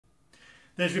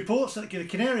There's reports that the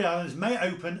Canary Islands may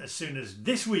open as soon as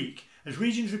this week, as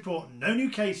regions report no new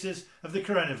cases of the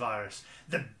coronavirus.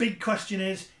 The big question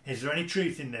is there any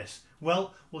truth in this?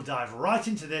 Well, we'll dive right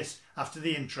into this after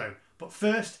the intro. But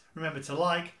first, remember to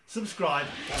like, subscribe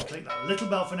and click that little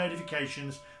bell for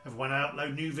notifications of when I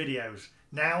upload new videos.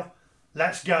 Now,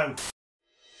 let's go!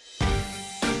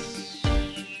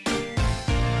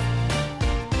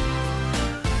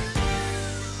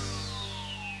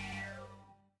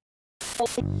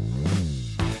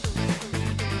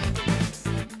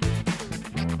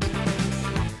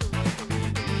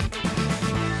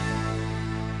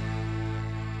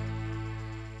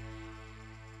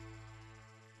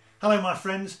 Hello my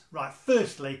friends. Right,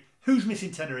 firstly, who's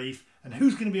missing Tenerife and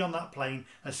who's going to be on that plane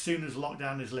as soon as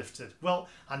lockdown is lifted? Well,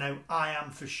 I know I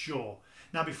am for sure.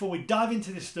 Now before we dive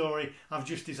into this story, I've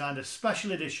just designed a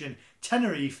special edition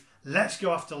Tenerife Let's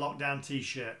Go After Lockdown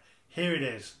t-shirt. Here it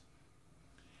is.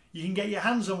 You can get your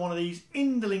hands on one of these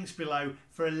in the links below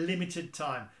for a limited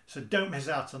time, so don't miss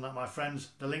out on that my friends.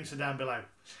 The links are down below.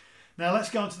 Now let's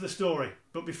go on to the story,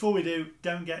 but before we do,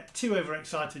 don't get too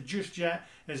overexcited just yet,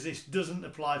 as this doesn't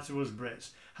apply to us Brits.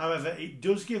 However, it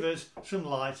does give us some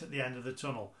light at the end of the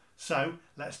tunnel. So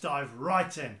let's dive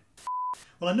right in.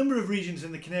 Well, a number of regions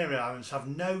in the Canary Islands have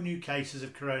no new cases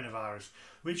of coronavirus,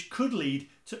 which could lead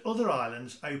to other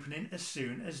islands opening as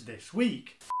soon as this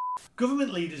week.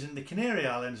 Government leaders in the Canary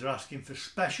Islands are asking for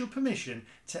special permission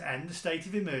to end the state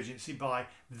of emergency by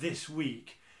this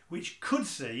week, which could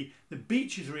see the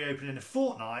beaches reopen in a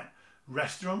fortnight,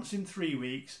 restaurants in 3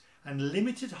 weeks and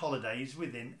limited holidays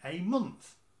within a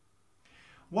month.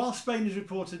 While Spain has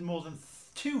reported more than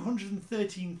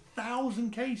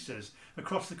 213,000 cases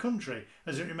across the country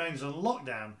as it remains on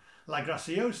lockdown, La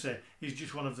Graciosa is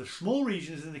just one of the small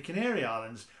regions in the Canary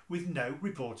Islands with no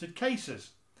reported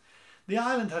cases. The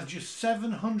island has just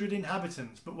 700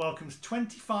 inhabitants but welcomes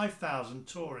 25,000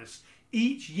 tourists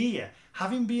each year,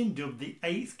 having been dubbed the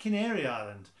 8th Canary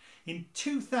Island in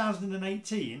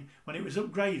 2018 when it was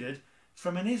upgraded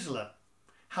from an islet.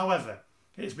 However,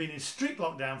 it has been in strict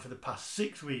lockdown for the past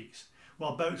 6 weeks.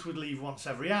 While boats would leave once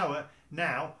every hour,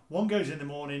 now one goes in the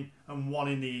morning and one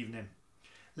in the evening.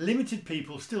 Limited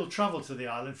people still travel to the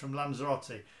island from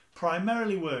Lanzarote,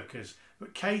 primarily workers,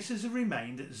 but cases have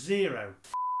remained at zero.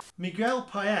 Miguel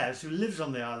Paez, who lives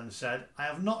on the island, said, "I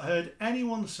have not heard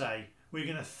anyone say we're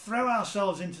going to throw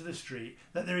ourselves into the street,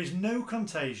 that there is no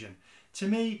contagion. To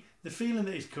me, the feeling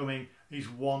that is coming is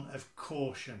one of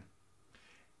caution."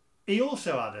 He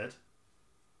also added,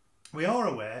 "We are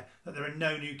aware that there are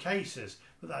no new cases,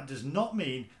 but that does not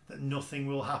mean that nothing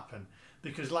will happen,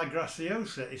 because La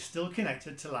Graciosa is still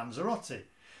connected to Lanzarote,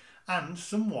 and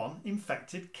someone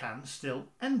infected can still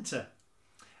enter."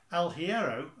 El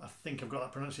Hierro, I think I've got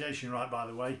that pronunciation right by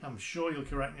the way, I'm sure you'll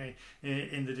correct me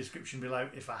in the description below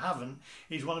if I haven't,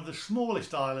 is one of the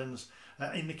smallest islands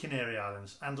in the Canary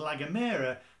Islands, and La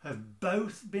Gomera have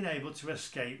both been able to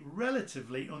escape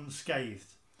relatively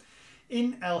unscathed.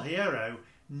 In El Hierro,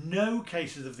 no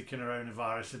cases of the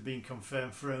coronavirus have been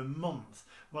confirmed for a month,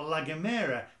 while La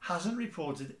Gomera hasn't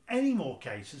reported any more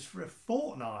cases for a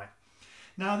fortnight.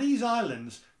 Now these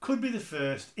islands could be the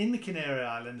first in the Canary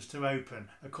Islands to open,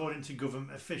 according to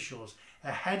government officials,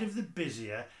 ahead of the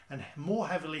busier and more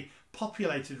heavily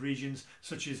populated regions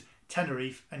such as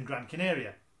Tenerife and Gran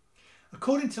Canaria.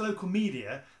 According to local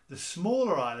media, the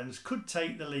smaller islands could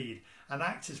take the lead and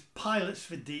act as pilots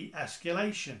for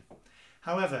de-escalation.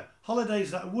 However,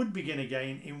 holidays that would begin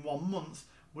again in 1 month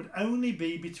would only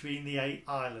be between the 8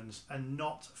 islands and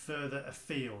not further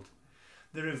afield.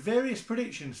 There are various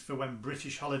predictions for when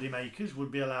British holidaymakers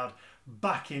would be allowed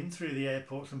back in through the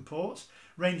airports and ports,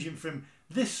 ranging from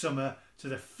this summer to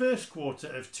the first quarter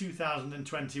of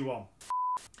 2021.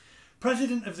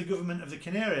 President of the Government of the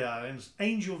Canary Islands,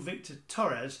 Angel Victor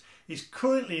Torres, is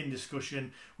currently in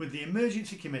discussion with the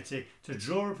Emergency Committee to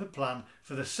draw up a plan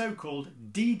for the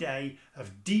so-called D-Day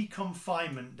of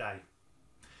Deconfinement Day.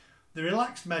 The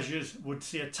relaxed measures would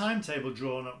see a timetable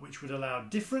drawn up which would allow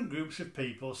different groups of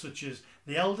people, such as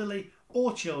the elderly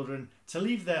or children, to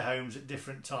leave their homes at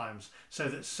different times so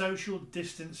that social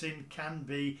distancing can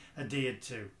be adhered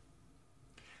to.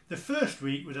 The first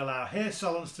week would allow hair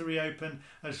salons to reopen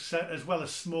as well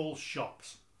as small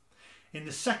shops. In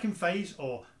the second phase,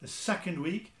 or the second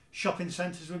week, shopping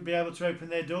centres would be able to open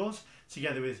their doors,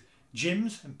 together with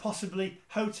gyms and possibly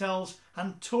hotels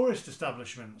and tourist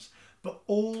establishments, but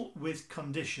all with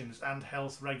conditions and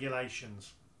health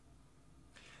regulations.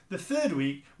 The third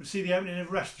week would see the opening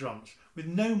of restaurants with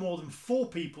no more than 4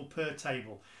 people per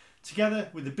table,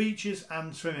 together with the beaches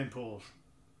and swimming pools.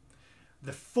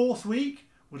 The fourth week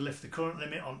would lift the current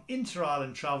limit on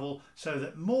inter-island travel so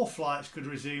that more flights could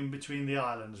resume between the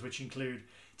islands, which include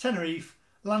Tenerife,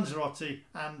 Lanzarote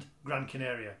and Gran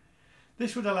Canaria.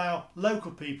 This would allow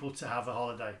local people to have a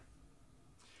holiday.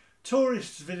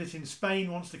 Tourists visiting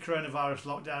Spain once the coronavirus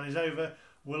lockdown is over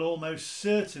will almost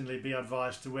certainly be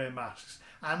advised to wear masks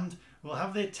and will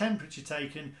have their temperature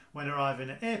taken when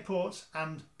arriving at airports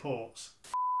and ports.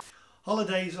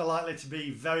 Holidays are likely to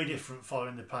be very different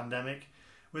following the pandemic,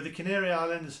 with the Canary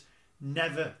Islands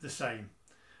never the same,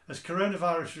 as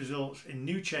coronavirus results in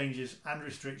new changes and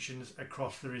restrictions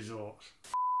across the resorts.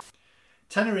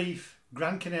 Tenerife,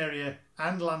 Gran Canaria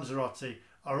and Lanzarote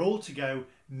are all to go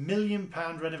 £1 million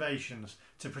renovations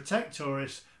to protect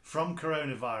tourists from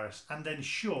coronavirus and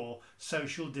ensure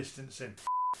social distancing.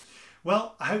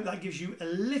 Well, I hope that gives you a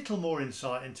little more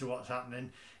insight into what's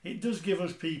happening. It does give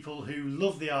us people who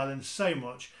love the island so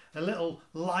much a little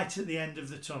light at the end of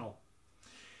the tunnel.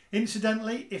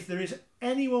 Incidentally, if there is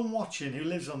anyone watching who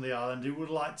lives on the island who would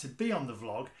like to be on the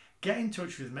vlog, get in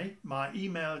touch with me. My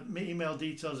email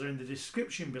details are in the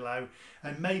description below,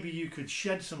 and maybe you could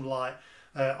shed some light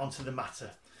onto the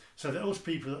matter so that us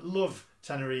people that love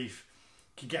Tenerife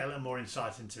can get a little more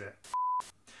insight into it.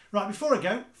 Right, before I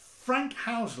go, Frank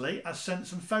Housley has sent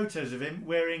some photos of him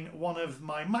wearing one of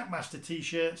my McMaster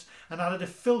t-shirts and added a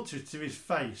filter to his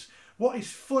face. What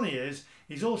is funny is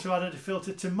he's also added a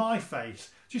filter to my face.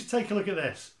 Just take a look at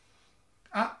this.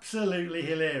 Absolutely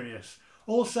hilarious.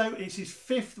 Also, it's his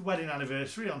 5th wedding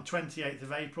anniversary on 28th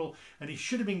of April and he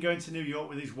should have been going to New York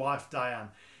with his wife Diane.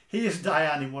 Here's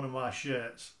Diane in one of my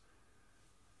shirts.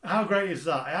 How great is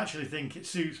that? I actually think it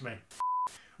suits me.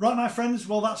 Right, my friends,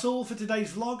 well, that's all for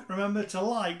today's vlog. Remember to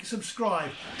like, subscribe,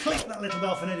 click that little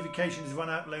bell for notifications when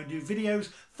I upload new videos.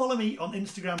 Follow me on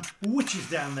Instagram, which is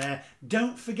down there. Do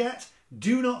not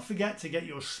forget to get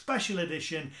your special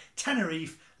edition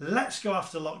Tenerife Let's Go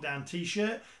After Lockdown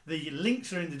t-shirt. The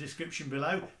links are in the description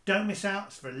below. Don't miss out,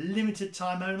 it's for a limited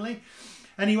time only.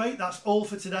 Anyway, that's all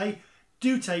for today.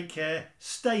 Do take care,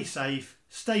 stay safe,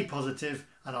 stay positive,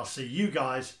 and I'll see you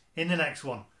guys in the next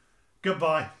one.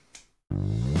 Goodbye.